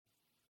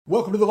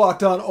Welcome to the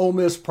Locked On Ole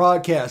Miss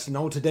podcast, and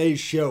on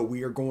today's show,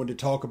 we are going to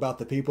talk about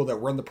the people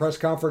that were in the press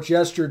conference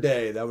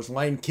yesterday. That was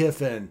Lane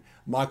Kiffin,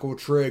 Michael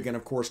Trigg, and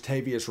of course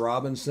Tavius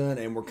Robinson,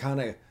 and we're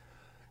kind of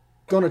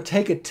going to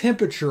take a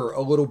temperature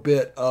a little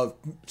bit of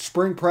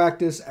spring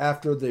practice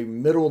after the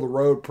middle of the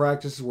road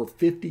practices were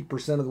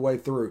 50% of the way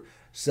through,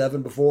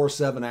 7 before,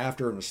 7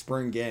 after in a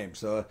spring game.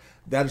 So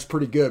that is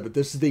pretty good, but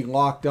this is the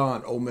Locked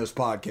On Ole Miss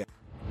podcast.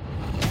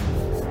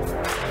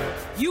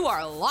 You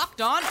are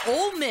Locked On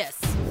Ole Miss,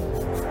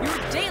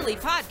 your daily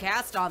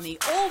podcast on the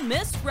Ole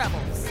Miss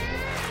Rebels.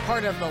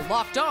 Part of the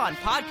Locked On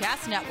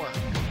Podcast Network,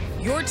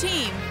 your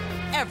team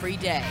every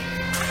day.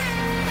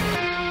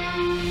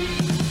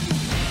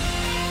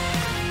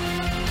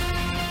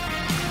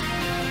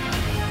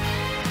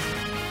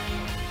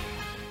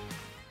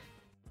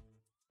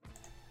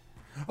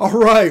 All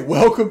right,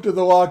 welcome to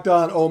the Locked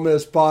On Ole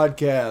Miss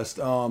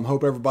podcast.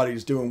 Hope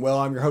everybody's doing well.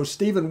 I'm your host,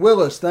 Stephen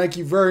Willis. Thank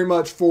you very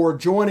much for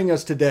joining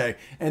us today,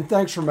 and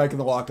thanks for making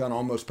the Locked On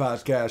Ole Miss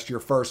podcast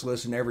your first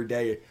listen every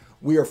day.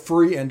 We are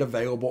free and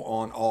available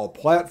on all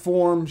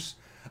platforms.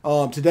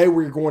 Today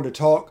we're going to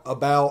talk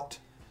about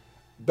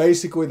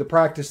basically the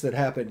practice that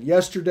happened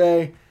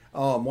yesterday.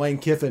 Lane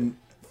Kiffin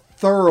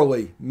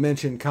thoroughly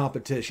mentioned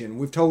competition.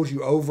 We've told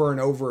you over and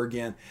over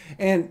again,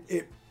 and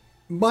it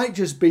might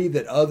just be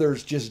that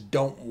others just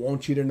don't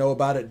want you to know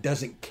about it,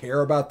 doesn't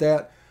care about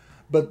that.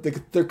 But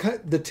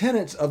the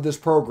tenets of this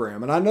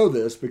program, and I know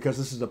this because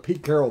this is a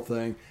Pete Carroll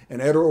thing,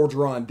 and Ed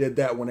Orgeron did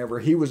that whenever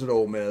he was at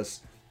Ole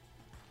Miss.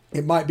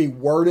 It might be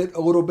worded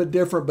a little bit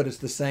different, but it's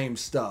the same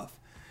stuff.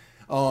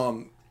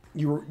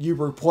 You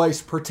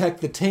replace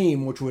protect the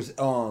team, which was Ed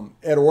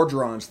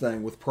Orgeron's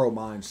thing, with pro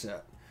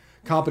mindset.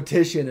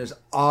 Competition is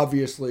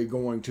obviously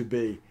going to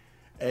be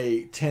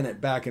a tenet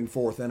back and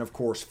forth, and of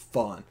course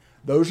fun.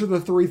 Those are the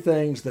three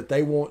things that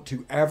they want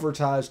to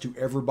advertise to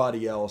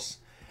everybody else,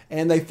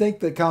 and they think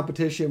the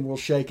competition will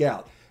shake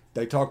out.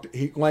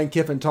 Lane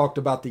Kiffin talked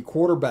about the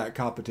quarterback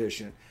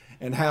competition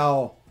and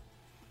how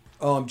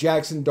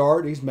Jackson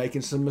Dart, he's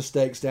making some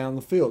mistakes down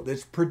the field.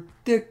 It's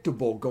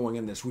predictable going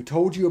in this. We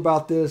told you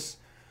about this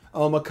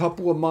a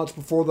couple of months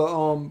before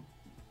the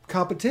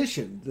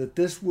competition, that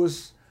this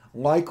was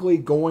likely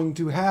going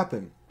to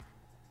happen.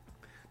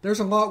 There's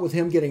a lot with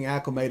him getting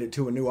acclimated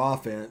to a new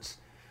offense.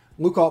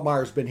 Luke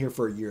Altmaier's been here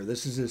for a year.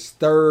 This is his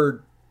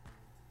third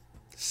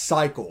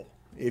cycle,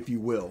 if you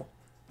will,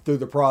 through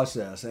the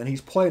process. And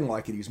he's playing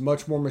like it. He's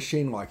much more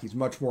machine-like. He's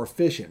much more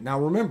efficient. Now,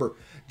 remember,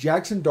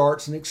 Jackson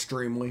Dart's an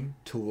extremely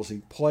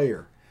toolsy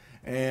player.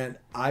 And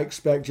I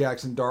expect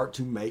Jackson Dart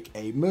to make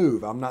a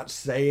move. I'm not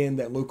saying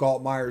that Luke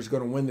Altmaier is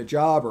going to win the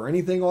job or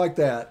anything like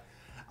that.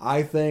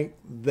 I think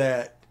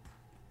that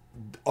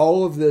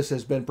all of this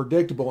has been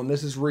predictable. And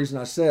this is the reason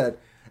I said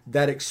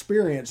that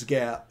experience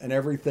gap and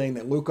everything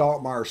that Luke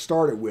Altmaier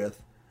started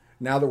with,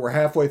 now that we're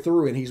halfway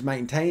through and he's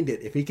maintained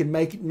it, if he can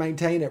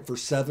maintain it for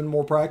 7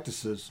 more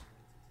practices,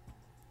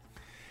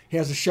 he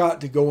has a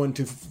shot to go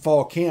into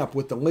fall camp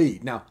with the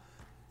lead. Now,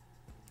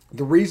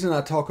 the reason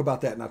I talk about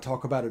that, and I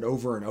talk about it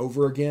over and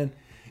over again,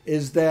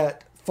 is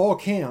that fall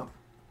camp,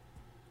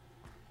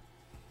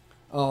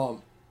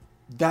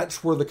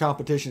 that's where the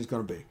competition is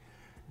going to be.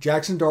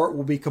 Jackson Dart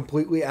will be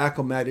completely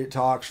acclimated to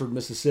Oxford,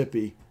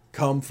 Mississippi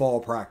come fall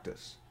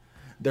practice.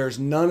 There's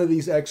none of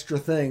these extra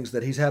things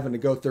that he's having to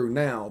go through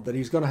now that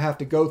he's going to have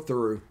to go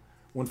through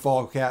when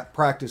fall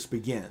practice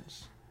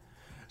begins.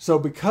 So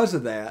because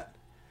of that,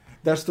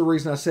 that's the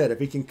reason I said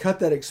if he can cut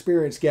that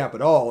experience gap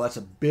at all, that's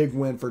a big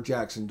win for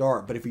Jackson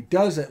Dart. But if he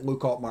doesn't,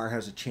 Luke Altmaier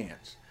has a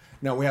chance.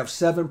 Now we have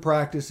 7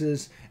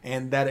 practices,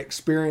 and that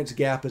experience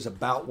gap is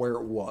about where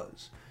it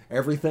was.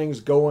 Everything's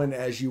going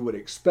as you would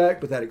expect,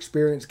 but that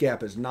experience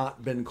gap has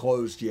not been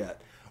closed yet,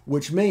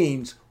 which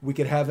means we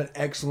could have an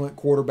excellent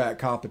quarterback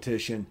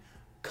competition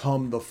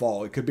come the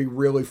fall. It could be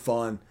really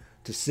fun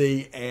to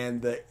see,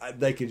 and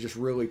they could just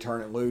really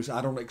turn it loose.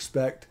 I don't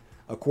expect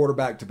a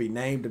quarterback to be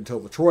named until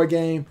the Troy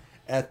game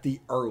at the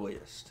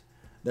earliest.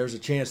 There's a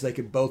chance they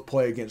could both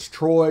play against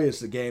Troy. It's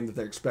the game that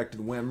they're expected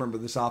to win. Remember,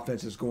 this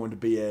offense is going to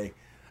be a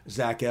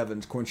Zach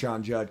Evans,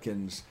 Quinshon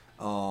Judkins,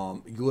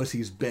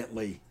 Ulysses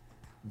Bentley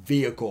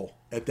vehicle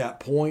at that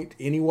point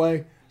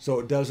anyway, so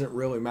it doesn't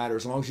really matter.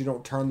 As long as you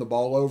don't turn the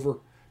ball over,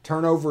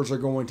 turnovers are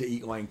going to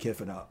eat Lane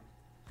Kiffin up.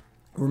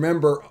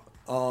 Remember,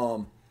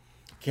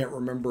 can't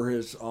remember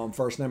his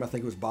first name. I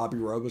think it was Bobby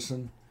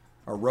Robeson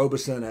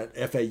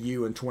at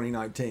FAU in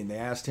 2019. They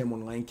asked him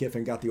when Lane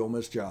Kiffin got the Ole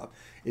Miss job,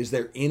 is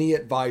there any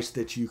advice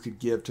that you could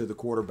give to the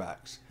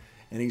quarterbacks?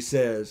 And he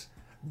says,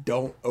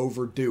 don't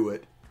overdo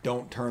it.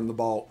 Don't turn the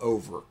ball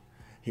over.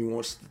 He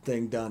wants the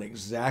thing done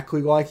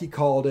exactly like he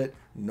called it.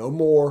 No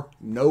more,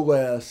 no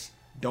less.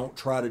 Don't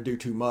try to do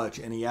too much.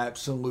 And he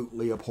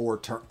absolutely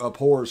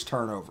abhors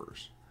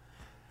turnovers.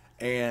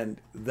 And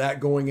that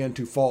going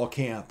into fall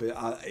camp,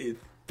 it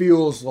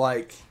feels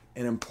like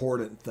an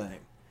important thing.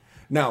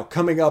 Now,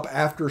 coming up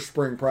after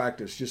spring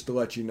practice, just to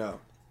let you know,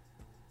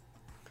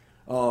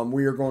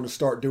 we are going to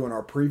start doing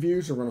our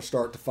previews. We're going to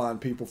start to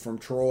find people from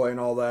Troy and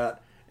all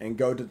that and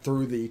go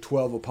through the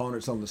 12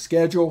 opponents on the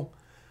schedule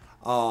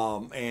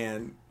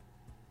and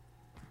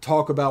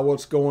talk about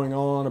what's going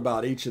on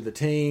about each of the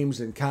teams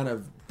and kind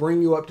of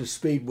bring you up to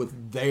speed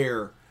with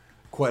their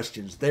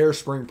questions, their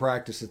spring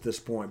practice at this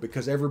point,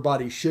 because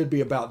everybody should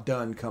be about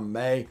done come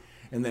May.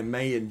 And then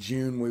May and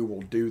June, we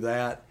will do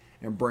that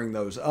and bring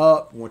those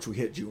up. Once we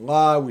hit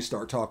July, we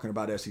start talking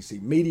about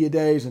SEC media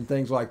days and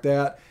things like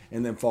that.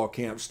 And then fall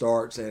camp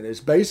starts. And it's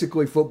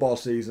basically football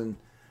season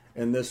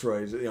in this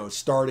race,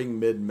 starting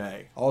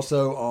mid-May.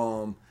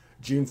 Also,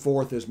 June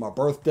 4th is my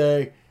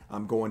birthday.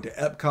 I'm going to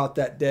Epcot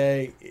that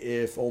day.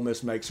 If Ole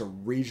Miss makes a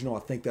regional, I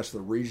think that's the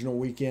regional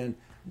weekend,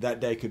 that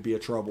day could be a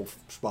trouble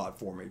spot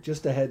for me.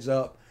 Just a heads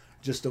up,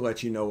 just to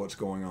let you know what's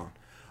going on.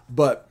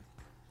 But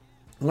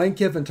Lane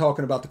Kiffin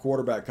talking about the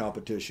quarterback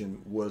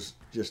competition was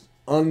just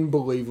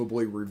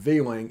unbelievably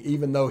revealing,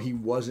 even though he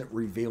wasn't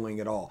revealing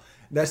at all.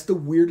 That's the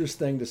weirdest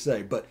thing to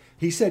say, but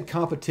he said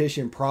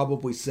competition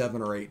probably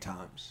 7 or 8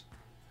 times,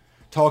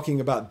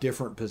 talking about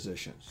different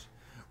positions,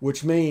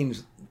 which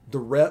means the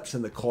reps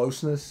and the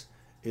closeness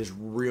is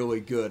really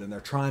good, and they're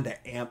trying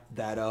to amp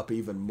that up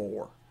even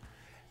more.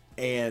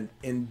 And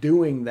in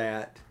doing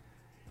that,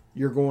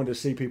 you're going to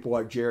see people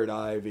like Jared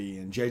Ivey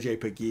and J.J.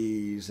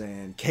 Pegues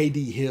and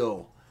K.D.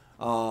 Hill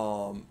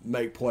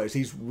make plays.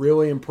 He's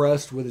really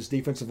impressed with his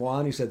defensive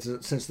line. He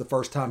said since the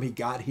first time he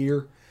got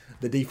here,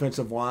 the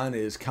defensive line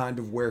is kind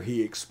of where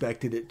he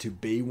expected it to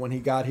be when he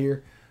got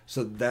here.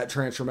 So that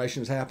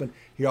transformation has happened.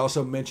 He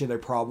also mentioned a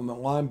problem at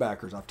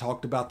linebackers. I've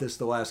talked about this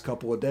the last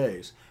couple of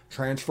days.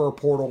 Transfer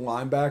portal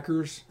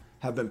linebackers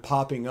have been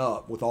popping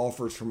up with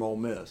offers from Ole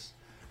Miss.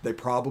 They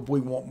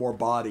probably want more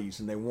bodies,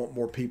 and they want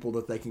more people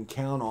that they can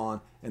count on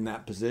in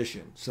that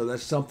position. So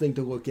that's something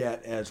to look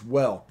at as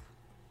well.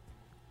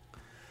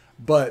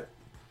 But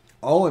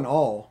all in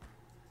all,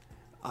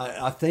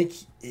 I think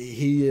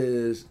he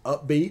is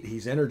upbeat.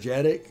 He's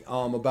energetic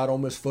about Ole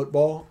Miss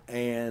football.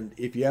 And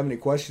if you have any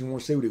questions,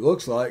 want to see what he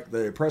looks like,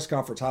 the press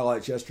conference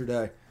highlights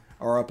yesterday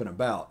are up and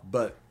about.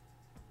 But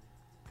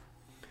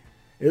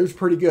it was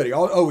pretty good. He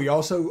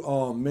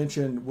also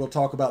mentioned, we'll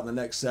talk about in the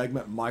next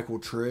segment, Michael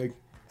Trigg.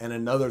 And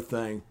another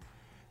thing,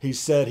 he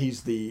said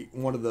he's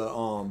one of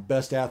the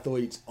best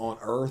athletes on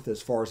earth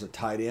as far as a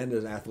tight end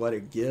and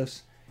athletic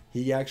gifts.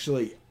 He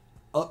actually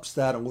ups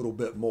that a little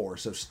bit more.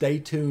 So stay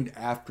tuned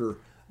after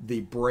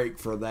the break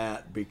for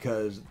that,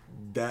 because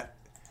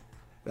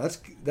that's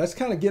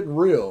kind of getting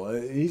real.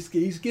 He's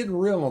getting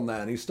real on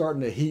that. And he's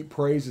starting to heap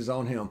praises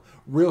on him,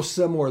 real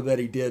similar that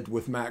he did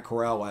with Matt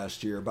Corral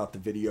last year about the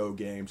video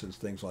games and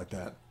things like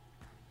that.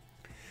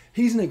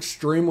 He's an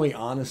extremely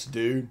honest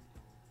dude.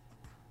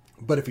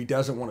 But if he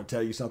doesn't want to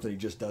tell you something, he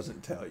just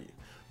doesn't tell you.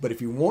 But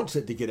if he wants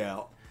it to get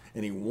out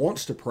and he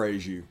wants to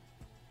praise you,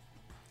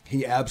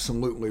 he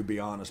absolutely be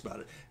honest about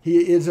it.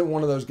 He isn't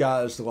one of those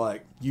guys to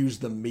use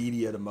the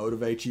media to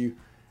motivate you.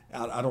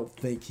 I don't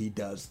think he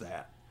does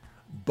that.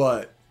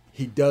 But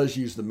he does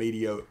use the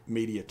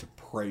media to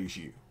praise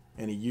you.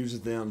 And he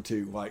uses them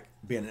to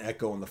be an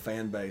echo in the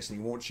fan base.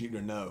 And he wants you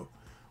to know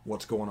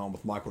what's going on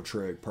with Michael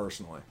Trigg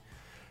personally.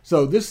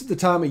 So this is the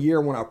time of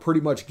year when I've pretty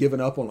much given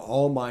up on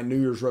all my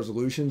New Year's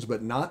resolutions,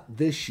 but not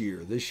this year.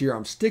 This year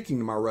I'm sticking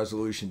to my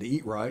resolution to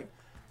eat right,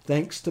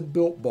 thanks to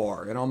Built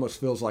Bar. It almost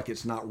feels like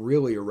it's not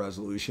really a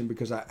resolution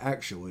because I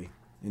actually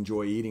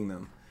enjoy eating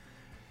them.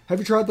 Have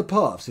you tried the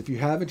Puffs? If you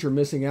haven't, you're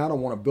missing out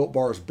on one of Built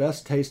Bar's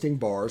best tasting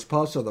bars.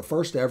 Puffs are the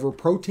first ever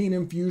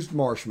protein-infused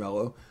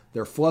marshmallow.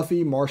 They're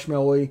fluffy,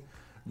 marshmallowy.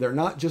 They're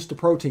not just a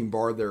protein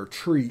bar, they're a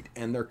treat,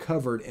 and they're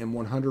covered in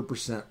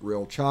 100%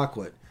 real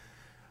chocolate.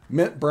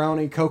 Mint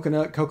brownie,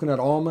 coconut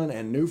almond,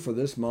 and new for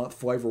this month,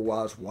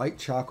 flavor-wise, white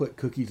chocolate,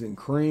 cookies and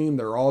cream.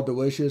 They're all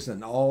delicious,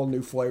 and all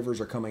new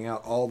flavors are coming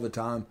out all the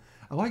time.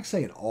 I like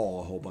saying all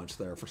a whole bunch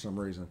there for some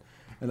reason.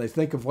 And they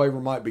think a flavor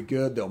might be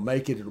good, they'll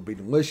make it, it'll be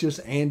delicious,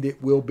 and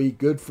it will be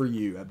good for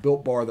you. At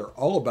Built Bar, they're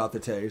all about the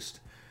taste.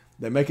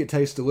 They make it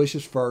taste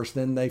delicious first,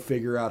 then they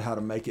figure out how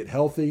to make it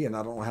healthy, and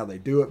I don't know how they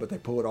do it, but they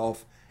pull it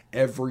off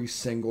every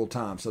single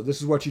time. So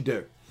this is what you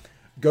do.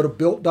 Go to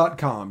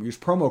Built.com, use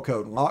promo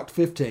code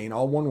LOCKED15,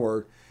 all one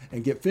word,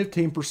 and get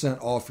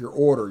 15% off your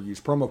order.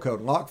 Use promo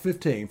code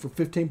LOCKED15 for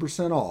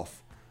 15%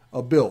 off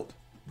of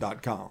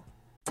Built.com.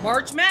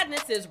 March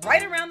Madness is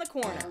right around the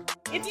corner.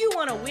 If you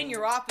want to win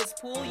your office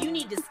pool, you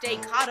need to stay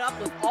caught up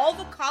with all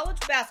the college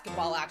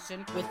basketball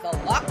action with the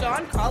Locked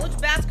On College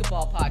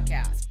Basketball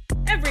Podcast.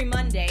 Every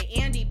Monday,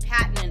 Andy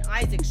Patton and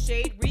Isaac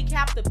Shade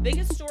recap the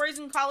biggest stories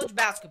in college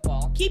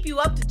basketball, keep you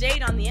up to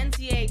date on the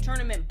NCAA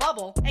tournament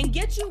bubble, and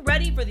get you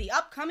ready for the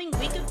upcoming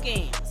week of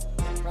games.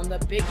 From the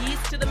Big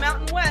East to the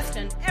Mountain West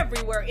and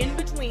everywhere in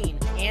between,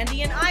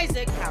 Andy and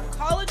Isaac have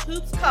college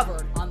hoops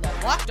covered on the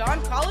Locked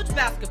On College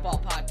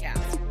Basketball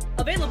Podcast.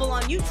 Available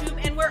on YouTube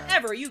and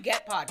wherever you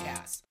get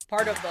podcasts.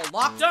 Part of the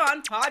Locked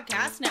On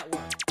Podcast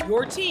Network.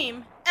 Your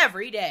team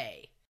every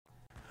day.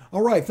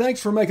 All right, thanks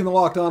for making the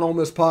Locked On Ole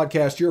Miss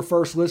podcast your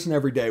first listen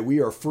every day.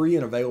 We are free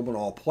and available on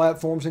all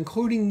platforms,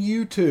 including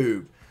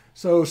YouTube.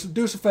 So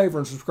do us a favor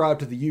and subscribe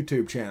to the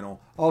YouTube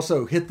channel.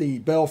 Also, hit the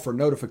bell for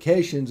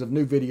notifications of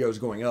new videos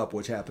going up,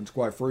 which happens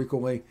quite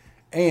frequently.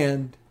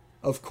 And,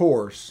 of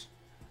course,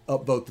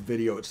 upvote the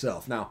video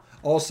itself. Now,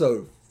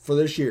 also, for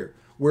this year,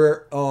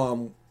 We're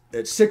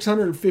at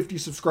 650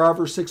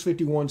 subscribers,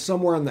 651,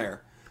 somewhere in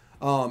there,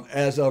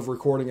 as of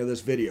recording of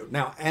this video.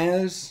 Now,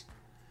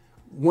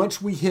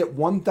 once we hit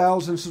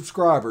 1,000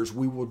 subscribers,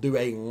 we will do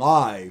a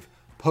live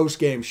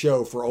post-game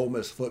show for Ole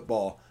Miss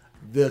football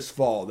this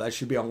fall. That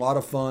should be a lot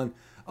of fun.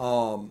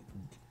 Ole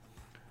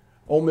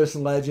Miss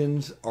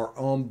legends are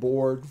on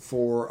board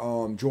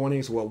for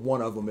joining us. Well,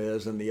 one of them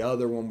is, and the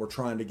other one we're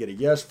trying to get a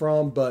yes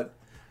from, but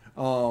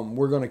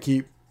we're going to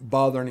keep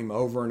bothering him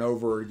over and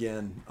over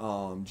again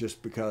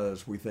just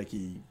because we think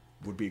he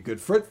would be a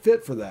good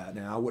fit for that.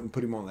 Now, I wouldn't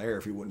put him on the air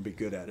if he wouldn't be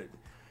good at it.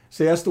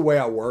 See, that's the way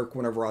I work.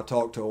 Whenever I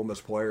talk to Ole Miss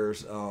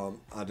players,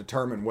 I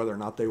determine whether or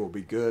not they will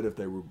be good. If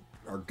they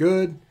are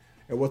good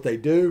at what they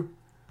do,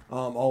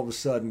 all of a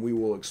sudden we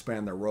will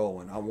expand their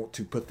role, and I want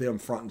to put them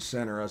front and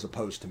center as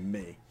opposed to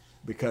me,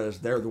 because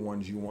they're the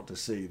ones you want to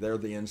see. They're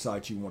the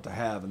insights you want to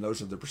have, and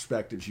those are the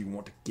perspectives you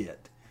want to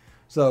get.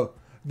 So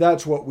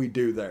that's what we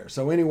do there.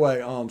 So anyway,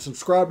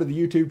 subscribe to the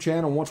YouTube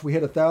channel. Once we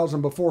hit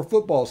 1,000 before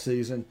football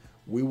season,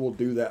 we will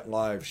do that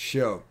live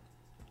show.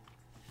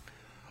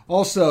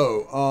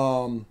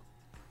 Also,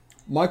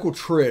 Michael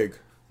Trigg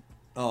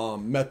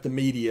met the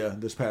media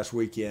this past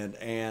weekend,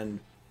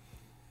 and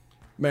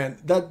man,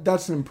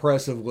 that's an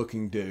impressive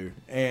looking dude.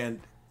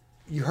 And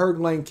you heard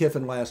Lane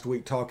Kiffin last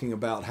week talking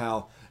about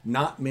how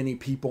not many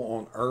people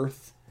on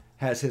earth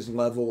has his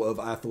level of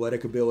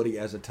athletic ability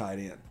as a tight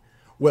end.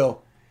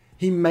 Well,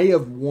 he may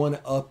have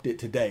one-upped it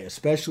today,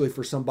 especially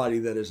for somebody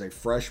that is a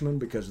freshman,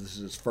 because this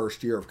is his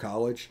first year of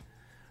college.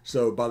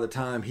 So by the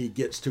time he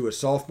gets to his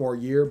sophomore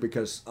year,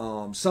 because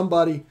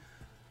somebody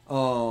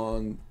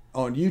on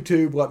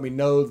YouTube let me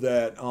know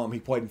that he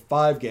played in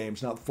 5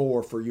 games, not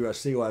 4, for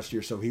USC last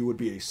year, so he would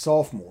be a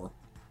sophomore.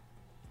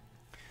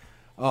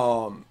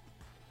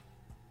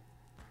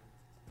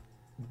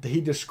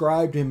 He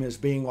described him as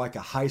being like a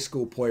high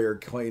school player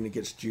playing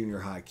against junior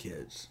high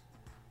kids.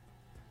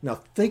 Now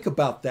think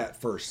about that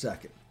for a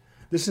second.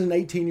 This is an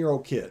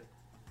 18-year-old kid.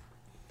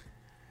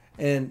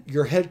 And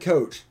your head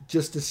coach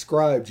just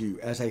described you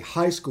as a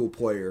high school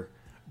player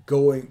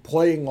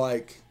playing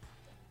like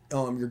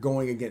you're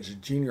going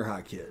against junior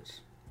high kids.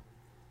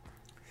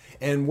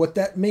 And what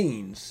that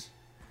means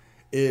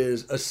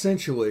is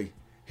essentially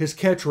his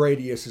catch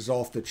radius is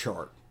off the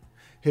chart.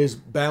 His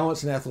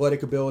balance and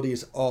athletic ability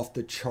is off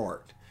the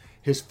chart.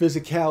 His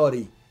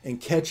physicality and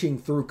catching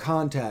through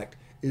contact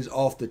is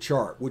off the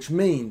chart, which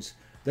means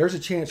there's a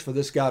chance for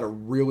this guy to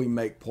really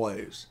make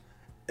plays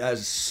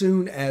as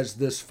soon as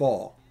this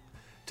fall,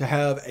 to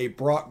have a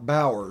Brock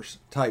Bowers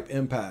type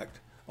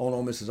impact on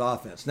Ole Miss's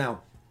offense.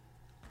 Now,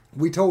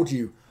 we told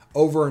you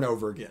over and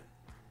over again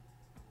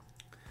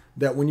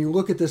that when you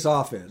look at this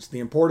offense, the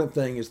important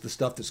thing is the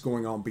stuff that's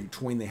going on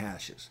between the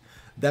hashes.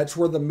 That's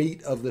where the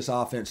meat of this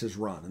offense is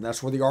run, and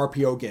that's where the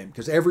RPO game,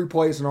 because every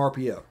play is an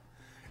RPO.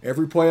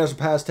 Every play has a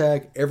pass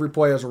tag, every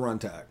play has a run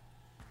tag.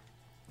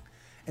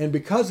 And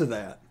because of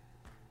that,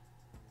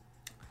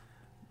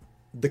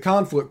 the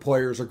conflict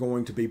players are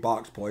going to be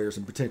box players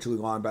and potentially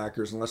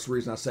linebackers, and that's the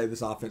reason I say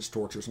this offense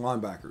tortures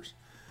linebackers.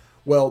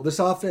 Well, this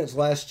offense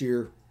last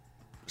year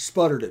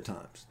sputtered at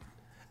times.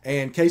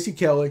 And Casey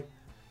Kelly,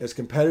 as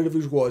competitive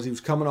as he was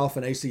coming off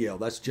an ACL.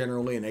 That's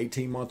generally an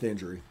 18-month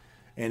injury.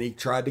 And he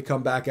tried to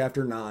come back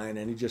after 9,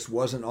 and he just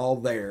wasn't all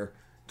there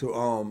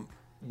to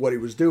what he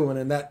was doing,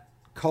 and that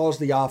caused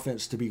the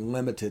offense to be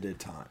limited at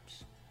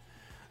times.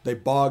 They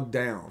bogged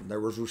down. There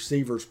was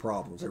receivers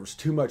problems. There was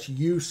too much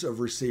use of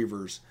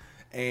receivers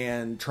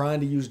and trying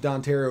to use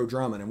Dontario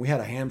Drummond. And we had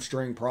a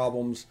hamstring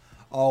problems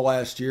all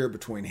last year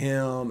between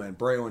him and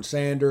Braylon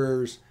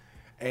Sanders.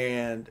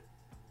 And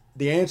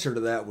the answer to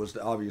that was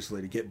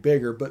obviously to get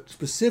bigger, but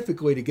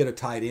specifically to get a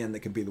tight end that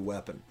can be the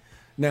weapon.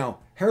 Now,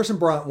 Harrison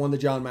Bryant won the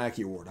John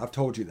Mackey Award. I've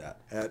told you that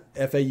at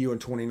FAU in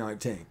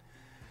 2019.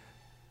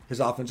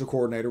 His offensive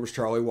coordinator was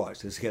Charlie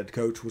Weiss. His head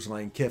coach was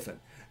Lane Kiffin.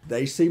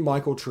 They see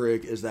Michael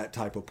Trigg as that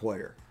type of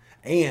player,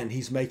 and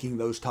he's making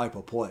those type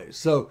of plays.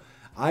 So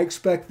I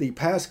expect the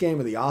pass game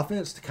of the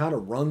offense to kind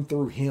of run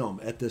through him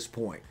at this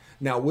point.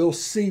 Now, we'll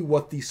see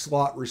what the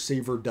slot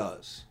receiver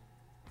does.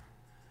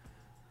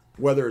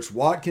 Whether it's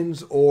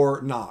Watkins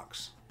or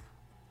Knox,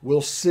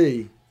 we'll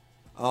see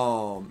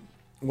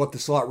what the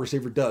slot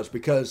receiver does,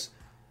 because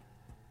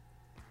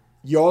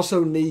you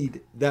also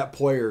need that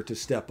player to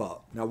step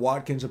up. Now,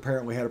 Watkins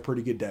apparently had a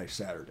pretty good day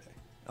Saturday,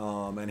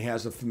 and he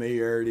has a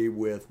familiarity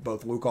with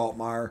both Luke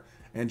Altmaier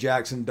and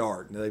Jackson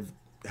Dart. They've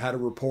had a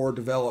rapport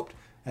developed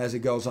as it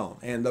goes on,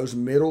 and the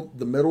middle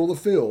of the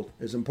field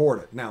is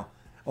important. Now,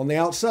 on the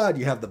outside,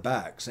 you have the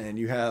backs, and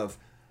you have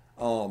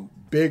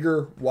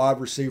bigger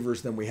wide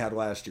receivers than we had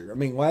last year. I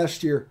mean,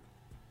 last year,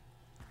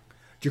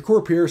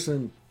 Ja'Cour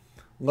Pearson,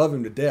 love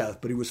him to death,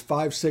 but he was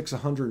 5'6",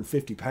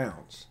 150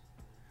 pounds,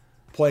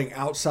 playing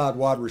outside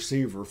wide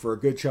receiver for a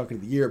good chunk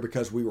of the year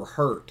because we were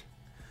hurt.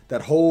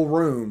 That whole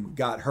room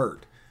got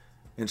hurt.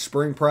 In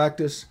spring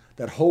practice,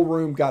 that whole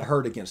room got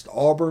hurt against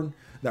Auburn.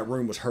 That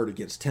room was hurt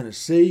against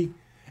Tennessee.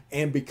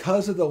 And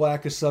because of the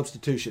lack of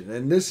substitution,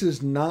 and this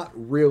is not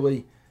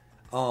really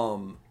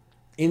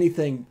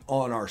anything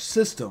on our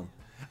system,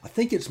 I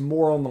think it's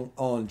more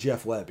on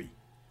Jeff Lebby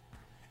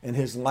and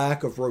his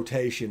lack of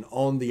rotation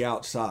on the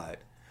outside,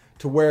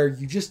 to where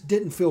you just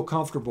didn't feel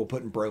comfortable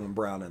putting Braylon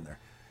Brown in there.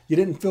 You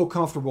didn't feel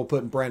comfortable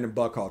putting Brandon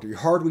Buckhalter. You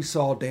hardly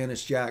saw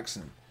Dennis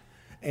Jackson.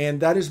 And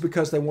that is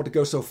because they want to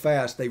go so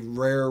fast, they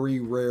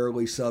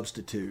rarely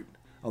substitute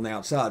on the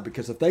outside.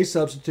 Because if they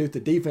substitute, the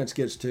defense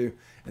gets to,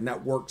 and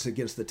that works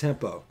against the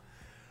tempo.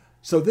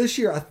 So this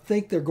year, I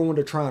think they're going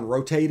to try and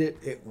rotate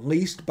it at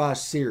least by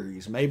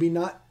series. Maybe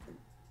not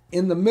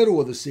in the middle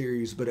of the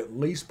series, but at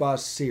least by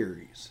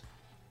series.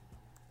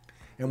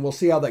 And we'll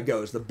see how that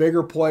goes. The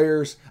bigger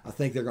players, I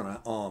think they're going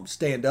to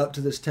stand up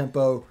to this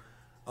tempo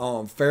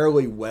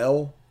fairly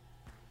well.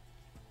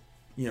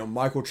 You know,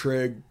 Michael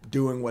Trigg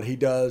doing what he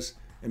does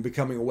and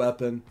becoming a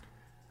weapon.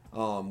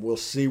 We'll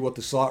see what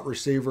the slot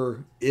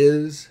receiver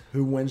is,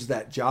 who wins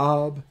that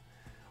job,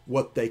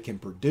 what they can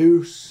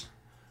produce.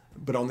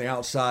 But on the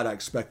outside, I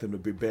expect them to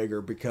be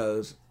bigger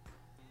because,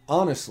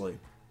 honestly,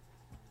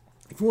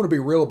 if you want to be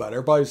real about it,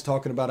 everybody's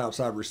talking about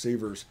outside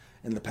receivers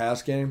in the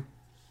pass game.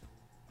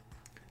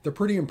 They're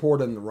pretty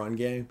important in the run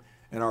game,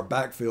 and our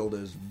backfield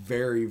is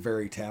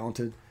very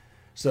talented.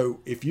 So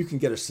if you can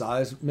get a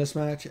size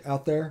mismatch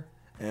out there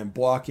and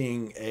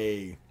blocking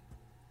a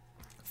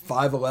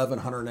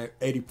 5'11",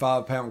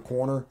 185-pound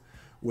corner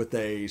with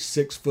a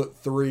 6'3",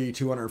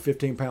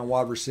 215-pound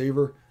wide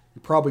receiver,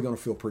 you're probably going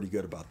to feel pretty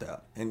good about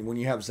that. And when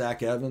you have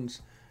Zach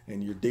Evans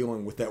and you're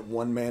dealing with that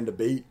one man to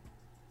beat,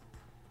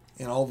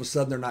 and all of a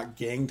sudden they're not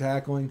gang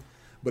tackling,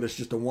 but it's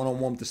just a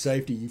one-on-one with the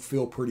safety, you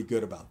feel pretty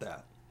good about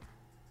that.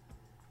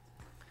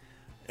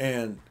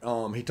 And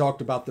he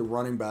talked about the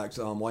running backs,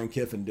 Lane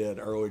Kiffin did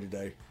earlier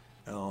today,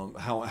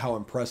 how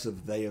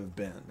impressive they have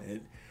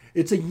been.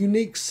 It's a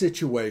unique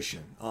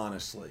situation,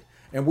 honestly.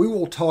 And we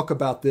will talk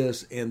about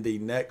this in the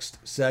next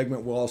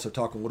segment. We'll also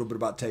talk a little bit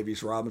about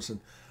Tavius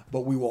Robinson,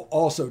 but we will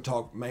also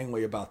talk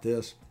mainly about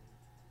this.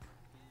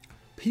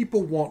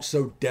 People want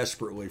so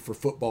desperately for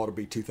football to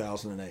be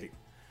 2008.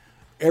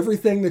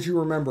 Everything that you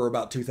remember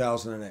about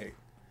 2008,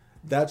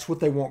 that's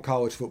what they want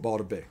college football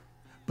to be.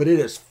 But it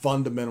has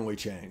fundamentally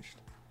changed.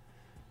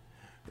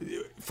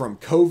 From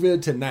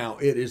COVID to now,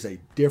 it is a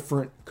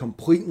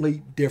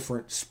completely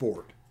different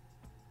sport.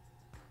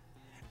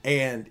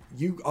 And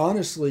you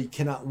honestly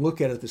cannot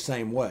look at it the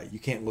same way. You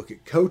can't look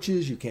at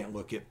coaches, you can't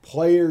look at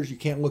players, you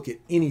can't look at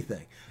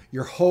anything.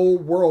 Your whole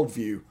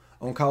worldview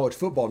on college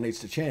football needs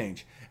to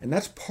change. And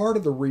that's part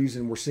of the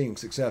reason we're seeing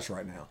success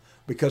right now.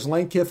 Because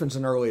Lane Kiffin's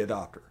an early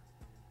adopter.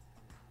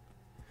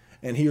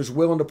 And he was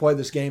willing to play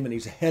this game, and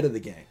he's ahead of the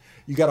game.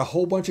 You got a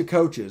whole bunch of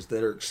coaches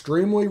that are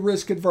extremely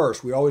risk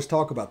adverse. We always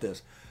talk about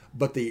this.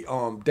 But the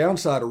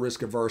downside of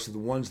risk adverse are the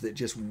ones that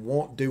just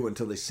won't do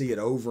until they see it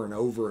over and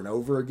over and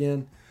over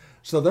again.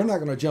 So they're not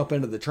going to jump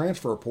into the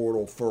transfer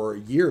portal for a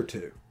year or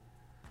two.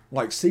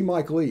 Like see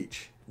Mike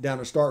Leach down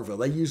in Starkville.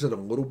 They use it a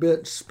little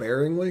bit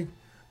sparingly,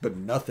 but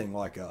nothing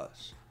like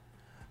us.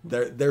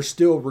 They're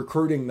still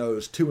recruiting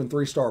those 2- and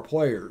 3-star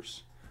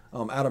players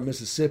out of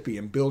Mississippi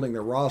and building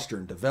their roster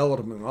and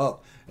developing them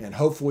up. And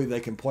hopefully they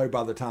can play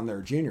by the time they're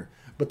a junior.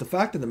 But the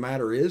fact of the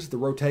matter is the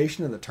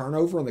rotation and the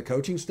turnover on the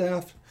coaching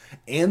staff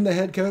and the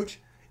head coach,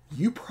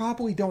 you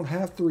probably don't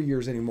have 3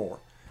 years anymore.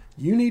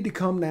 You need to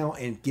come now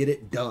and get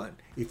it done.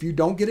 If you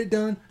don't get it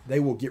done, they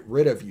will get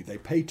rid of you. They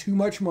pay too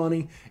much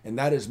money, and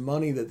that is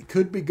money that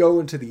could be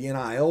going to the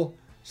NIL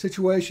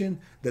situation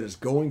that is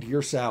going to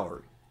your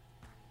salary.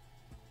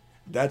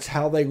 That's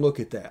how they look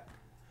at that.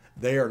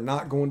 They are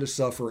not going to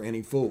suffer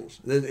any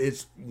fools.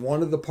 It's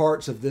one of the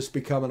parts of this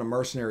becoming a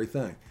mercenary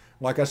thing.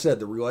 Like I said,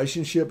 the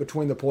relationship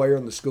between the player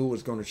and the school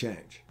is going to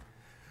change.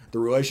 The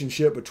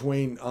relationship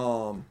between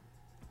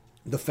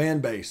the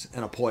fan base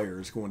and a player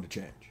is going to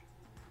change.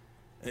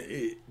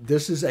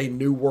 This is a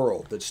new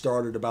world that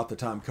started about the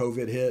time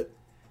COVID hit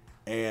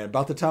and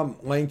about the time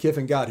Lane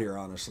Kiffin got here,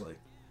 honestly.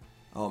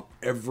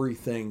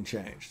 Everything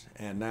changed.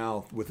 And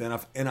now with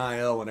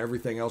NIL and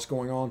everything else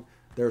going on,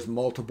 there's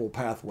multiple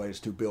pathways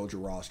to build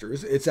your roster.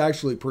 It's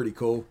actually pretty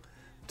cool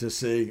to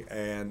see,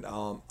 and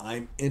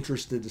I'm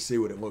interested to see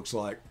what it looks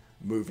like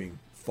moving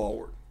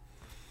forward.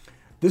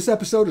 This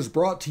episode is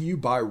brought to you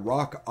by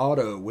Rock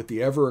Auto. With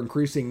the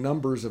ever-increasing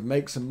numbers of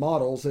makes and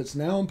models, it's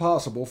now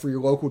impossible for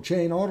your local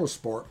chain auto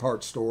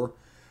parts store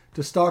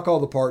to stock all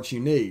the parts you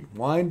need.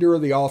 Why endure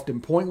the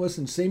often pointless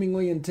and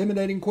seemingly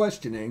intimidating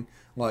questioning,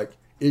 like,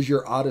 is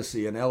your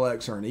Odyssey an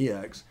LX or an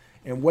EX,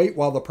 and wait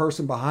while the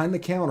person behind the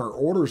counter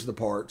orders the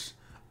parts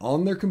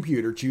on their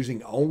computer,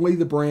 choosing only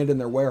the brand in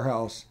their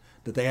warehouse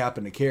that they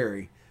happen to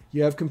carry?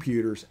 You have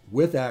computers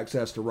with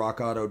access to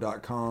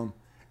rockauto.com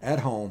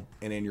at home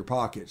and in your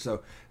pocket.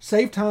 So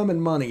save time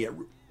and money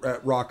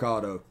at Rock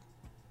Auto.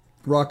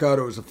 Rock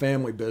Auto is a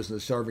family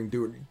business serving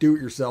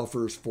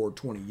do-it-yourselfers for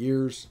 20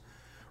 years.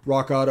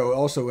 Rock Auto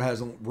also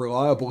has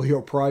reliable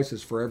low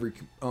prices for every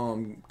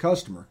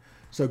customer.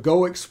 So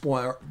go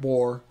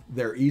explore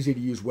their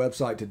easy-to-use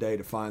website today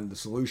to find the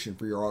solution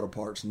for your auto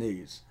parts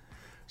needs.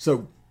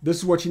 So this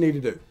is what you need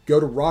to do.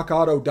 Go to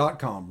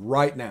rockauto.com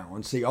right now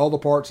and see all the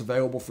parts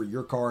available for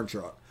your car and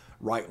truck.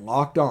 Write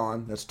Locked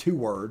On, that's 2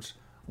 words,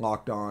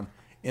 Locked On,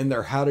 in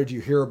their How Did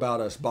You Hear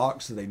About Us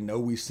box so they know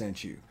we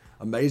sent you.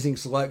 Amazing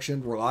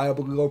selection,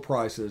 reliably low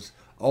prices,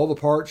 all the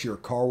parts your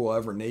car will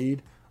ever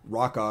need.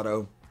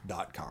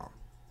 RockAuto.com.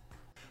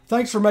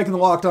 Thanks for making the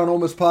Locked On Ole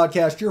Miss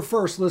podcast your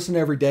first listen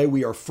every day.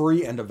 We are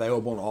free and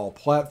available on all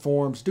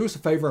platforms. Do us a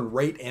favor and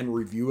rate and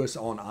review us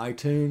on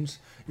iTunes.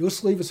 You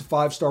just leave us a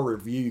 5-star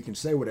review. You can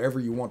say whatever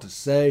you want to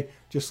say.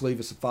 Just leave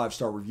us a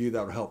 5-star review.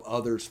 That will help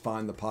others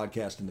find the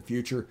podcast in the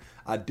future.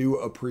 I do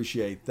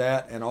appreciate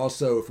that. And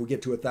also, if we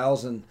get to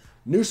 1,000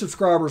 new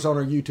subscribers on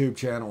our YouTube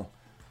channel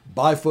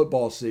by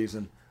football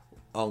season,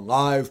 a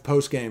live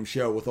post-game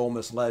show with Ole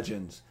Miss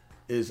Legends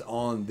is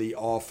on the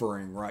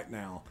offering right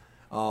now.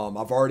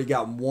 I've already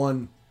got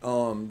one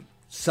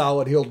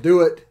solid he'll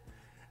do it,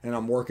 and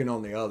I'm working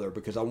on the other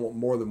because I want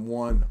more than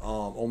one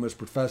Ole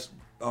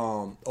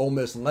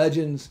Miss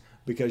Legends,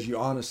 because you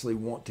honestly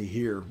want to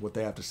hear what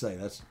they have to say.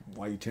 That's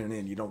why you tune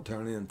in. You don't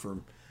tune in for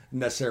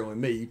necessarily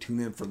me. You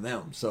tune in for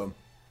them. So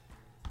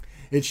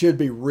it should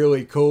be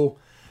really cool.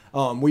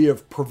 We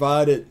have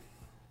provided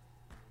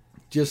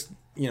just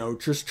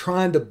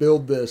trying to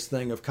build this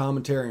thing of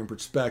commentary and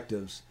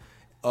perspectives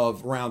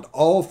of around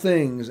all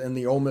things in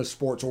the Ole Miss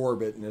sports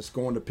orbit, and it's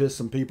going to piss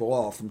some people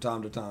off from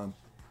time to time.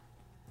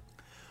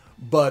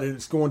 But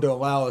it's going to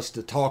allow us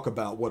to talk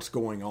about what's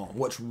going on,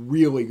 what's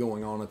really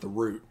going on at the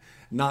root,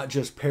 not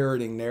just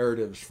parroting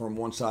narratives from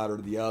one side or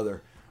the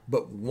other,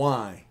 but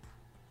why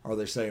are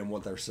they saying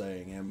what they're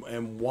saying,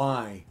 and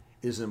why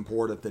is it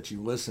important that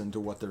you listen to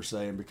what they're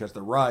saying because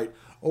they're right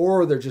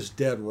or they're just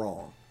dead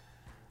wrong.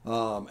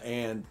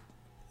 And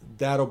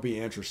that'll be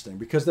interesting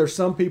because there's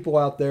some people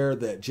out there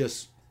that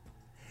just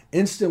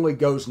instantly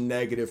goes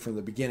negative from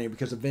the beginning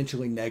because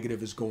eventually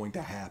negative is going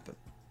to happen.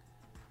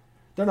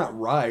 They're not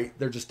right.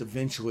 They're just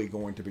eventually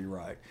going to be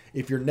right.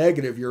 If you're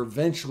negative, you're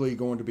eventually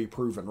going to be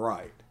proven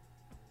right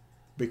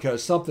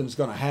because something's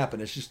going to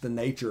happen. It's just the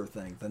nature of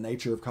things, the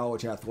nature of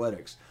college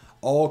athletics.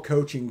 All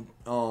coaching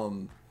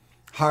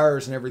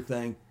hires and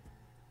everything,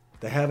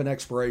 they have an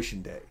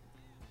expiration date.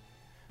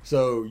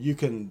 So you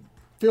can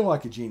feel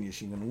like a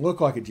genius. You can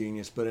look like a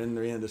genius, but in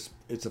the end,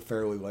 it's a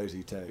fairly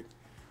lazy take.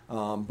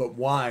 But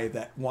why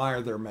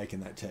are they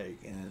making that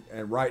take?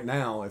 And right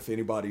now, if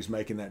anybody's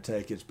making that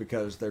take, it's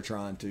because they're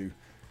trying to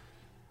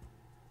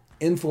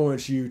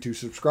influence you to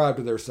subscribe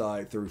to their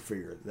site through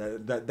fear.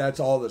 That's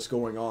all that's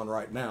going on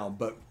right now.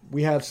 But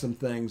we have some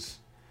things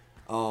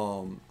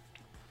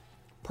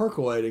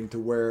percolating to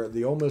where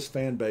the Ole Miss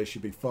fan base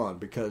should be fun,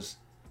 because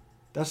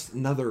that's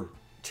another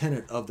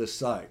tenet of this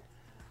site.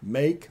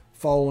 Make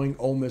following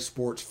Ole Miss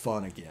sports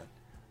fun again.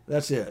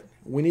 That's it.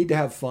 We need to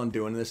have fun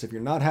doing this. If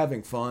you're not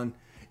having fun,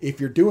 if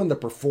you're doing the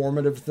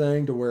performative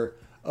thing to where,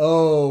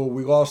 oh,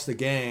 we lost the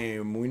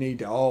game, we need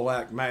to all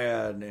act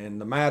mad, and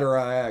the madder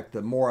I act,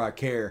 the more I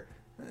care,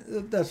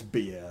 that's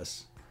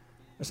BS.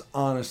 That's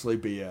honestly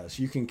BS.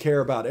 You can care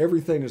about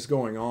everything that's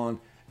going on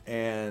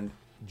and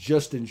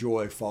just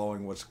enjoy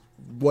following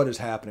what is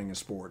happening in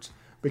sports,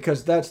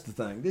 because that's the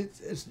thing.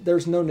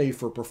 There's no need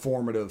for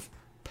performative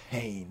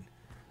pain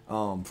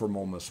from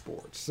Ole Miss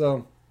sports.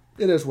 So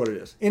it is what it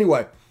is.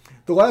 Anyway,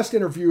 the last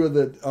interview of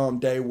the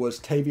day was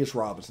Tavius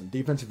Robinson,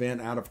 defensive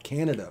end out of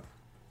Canada.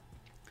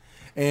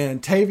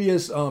 And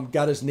Tavius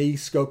got his knee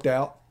scoped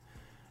out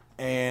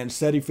and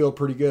said he felt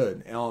pretty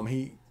good.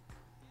 He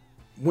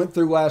went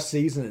through last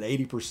season at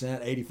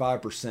 80%,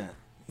 85%,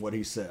 what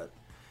he said.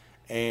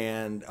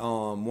 And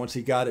once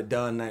he got it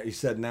done, he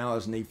said now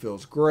his knee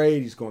feels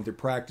great. He's going through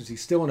practice.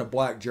 He's still in a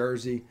black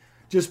jersey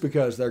just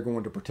because they're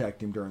going to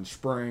protect him during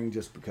spring,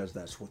 just because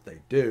that's what they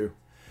do.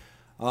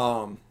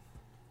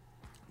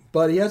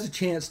 But he has a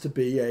chance to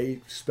be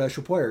a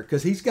special player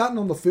because he's gotten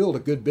on the field a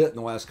good bit in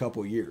the last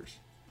couple of years.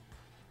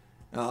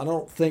 Now, I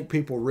don't think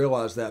people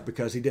realize that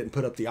because he didn't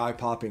put up the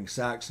eye-popping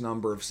sacks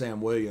number of Sam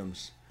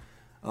Williams.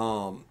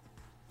 But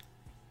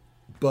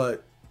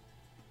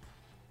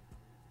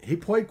he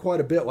played quite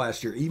a bit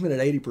last year, even at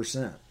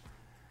 80%.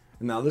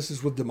 Now, this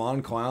is with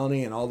Damon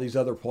Clowney and all these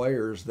other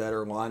players that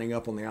are lining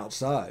up on the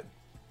outside.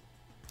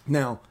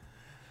 Now,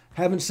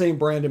 haven't seen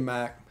Brandon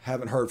Mack,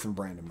 haven't heard from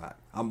Brandon Mack.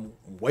 I'm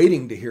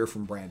waiting to hear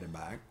from Brandon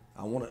Mack.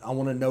 I want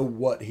to know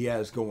what he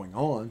has going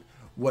on,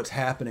 what's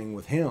happening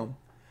with him.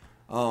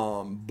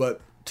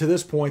 But to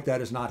this point, that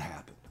has not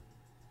happened.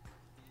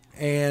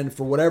 And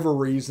for whatever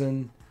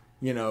reason,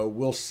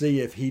 we'll see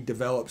if he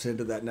develops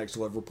into that next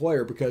level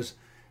player, because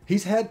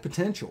he's had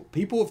potential.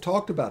 People have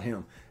talked about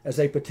him as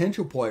a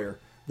potential player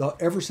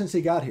ever since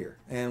he got here.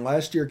 And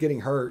last year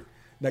getting hurt,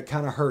 that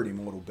kind of hurt him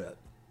a little bit.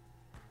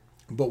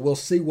 But we'll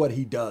see what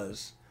he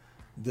does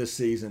this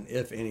season,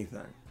 if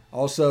anything.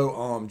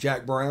 Also,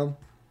 Jack Brown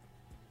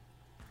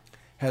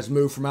has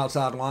moved from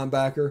outside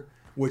linebacker,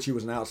 which he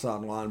was an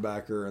outside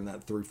linebacker in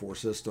that 3-4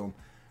 system,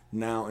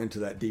 now into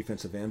that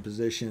defensive end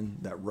position,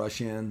 that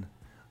rush in,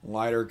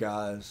 lighter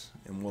guys,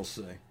 and we'll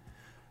see.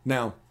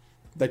 Now,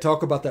 they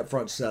talk about that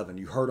front seven.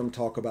 You heard them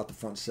talk about the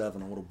front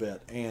seven a little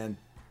bit, and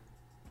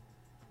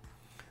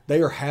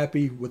they are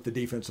happy with the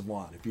defensive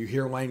line. If you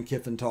hear Lane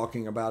Kiffin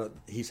talking about it,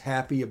 he's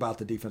happy about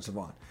the defensive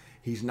line.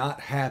 He's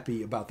not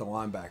happy about the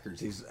linebackers.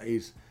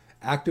 He's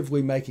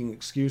actively making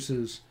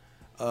excuses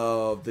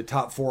of the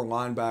top 4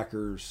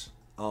 linebackers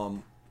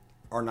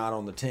are not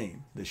on the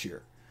team this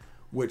year,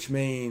 which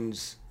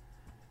means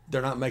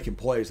they're not making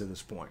plays at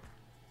this point.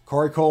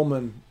 Corey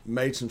Coleman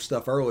made some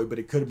stuff early, but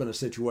it could have been a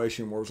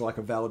situation where it was like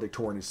a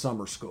valedictorian in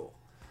summer school.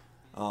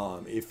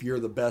 If you're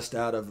the best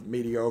out of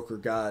mediocre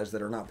guys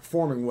that are not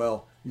performing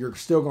well, you're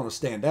still going to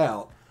stand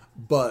out,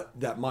 but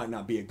that might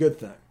not be a good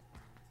thing.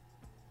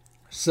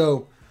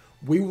 So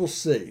we will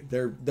see.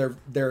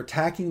 They're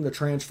attacking the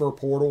transfer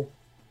portal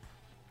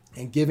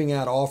and giving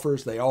out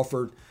offers. They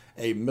offered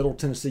a Middle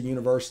Tennessee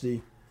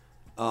University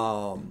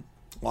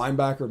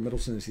linebacker, Middle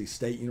Tennessee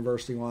State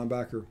University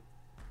linebacker.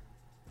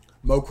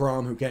 Mo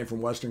Crum, who came from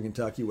Western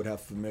Kentucky, would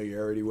have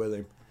familiarity with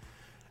him.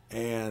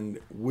 And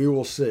we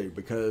will see,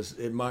 because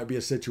it might be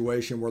a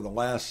situation where the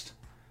last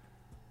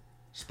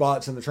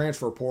spots in the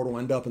transfer portal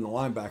end up in the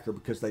linebacker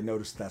because they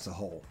noticed that's a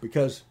hole.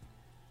 Because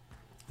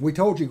we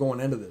told you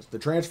going into this, the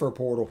transfer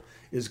portal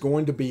is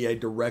going to be a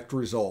direct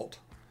result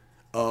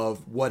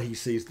of what he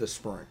sees this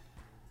spring.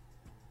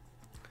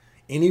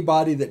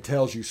 Anybody that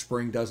tells you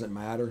spring doesn't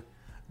matter,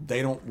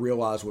 they don't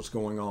realize what's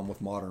going on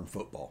with modern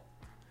football.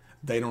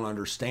 They don't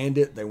understand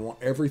it. They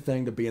want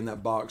everything to be in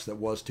that box that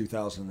was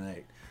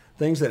 2008.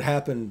 Things that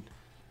happened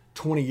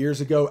 20 years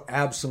ago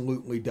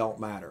absolutely don't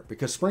matter,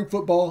 because spring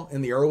football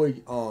in the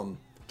early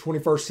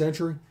 21st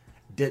century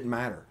didn't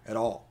matter at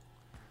all.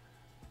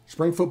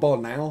 Spring football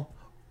now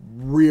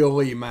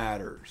really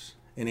matters,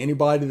 and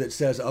anybody that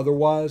says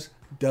otherwise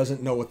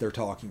doesn't know what they're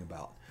talking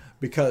about,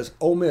 because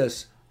Ole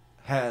Miss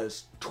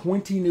has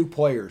 20 new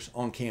players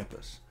on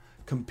campus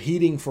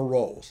competing for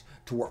roles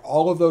to where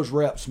all of those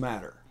reps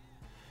matter.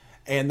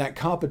 And that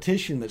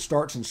competition that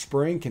starts in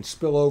spring can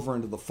spill over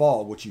into the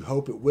fall, which you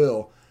hope it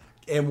will,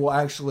 and will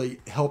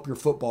actually help your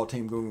football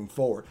team moving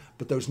forward.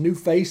 But those new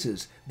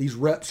faces, these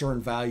reps are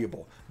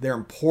invaluable. They're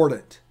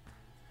important.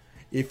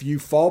 If you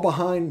fall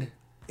behind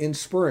in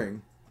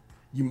spring,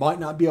 you might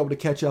not be able to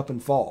catch up in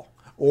fall,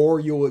 or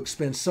you'll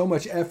expend so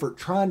much effort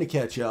trying to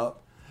catch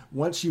up.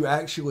 Once you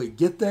actually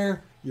get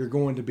there, you're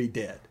going to be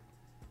dead.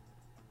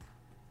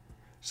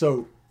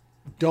 So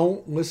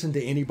don't listen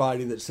to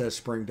anybody that says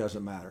spring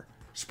doesn't matter.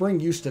 Spring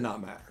used to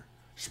not matter.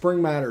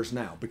 Spring matters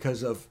now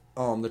because of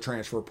the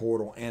transfer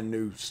portal and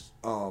new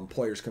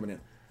players coming in.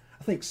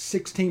 I think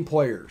 16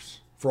 players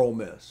for Ole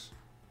Miss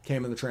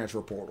came in the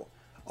transfer portal.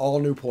 All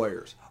new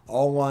players,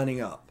 all lining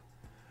up,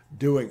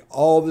 doing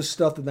all this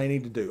stuff that they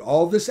need to do.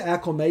 All this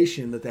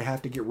acclimation that they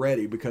have to get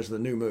ready because of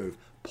the new move,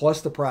 plus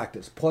the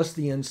practice, plus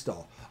the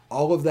install.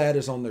 All of that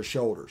is on their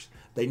shoulders.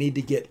 They need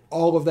to get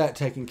all of that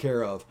taken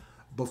care of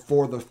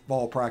before the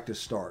fall practice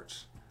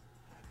starts.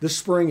 This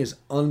spring is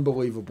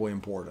unbelievably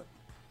important.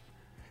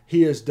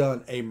 He has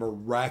done a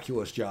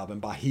miraculous job,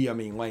 and by he I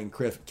mean Lane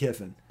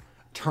Kiffin,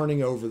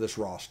 turning over this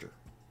roster.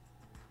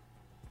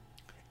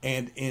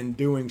 And in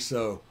doing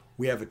so,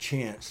 we have a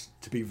chance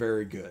to be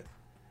very good.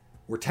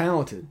 We're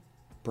talented,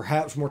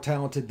 perhaps more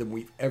talented than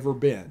we've ever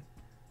been,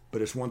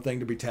 but it's one thing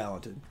to be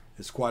talented.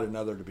 It's quite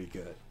another to be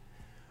good.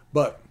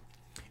 But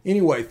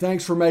anyway,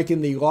 thanks for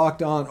making the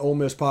Locked On Ole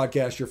Miss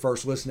podcast your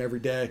first listen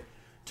every day.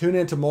 Tune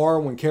in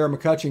tomorrow when Kara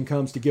McCutcheon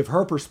comes to give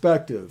her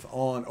perspective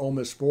on Ole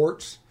Miss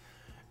sports.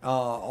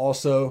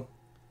 Also,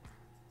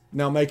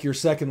 now make your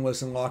second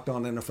listen Locked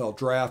On NFL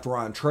Draft.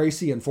 Ryan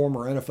Tracy and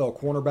former NFL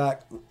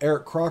cornerback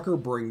Eric Crocker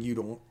bring you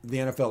to the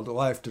NFL to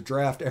life to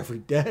draft every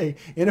day.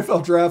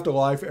 NFL Draft to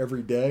life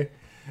every day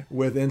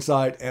with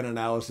insight and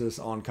analysis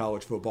on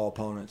college football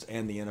opponents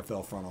and the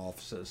NFL front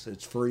offices.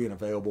 It's free and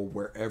available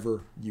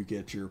wherever you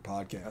get your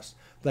podcasts.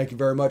 Thank you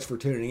very much for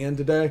tuning in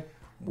today.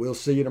 We'll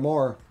see you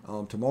tomorrow.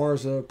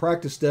 Tomorrow's a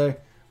practice day.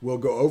 We'll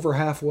go over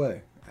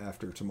halfway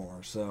after tomorrow.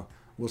 So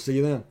we'll see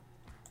you then.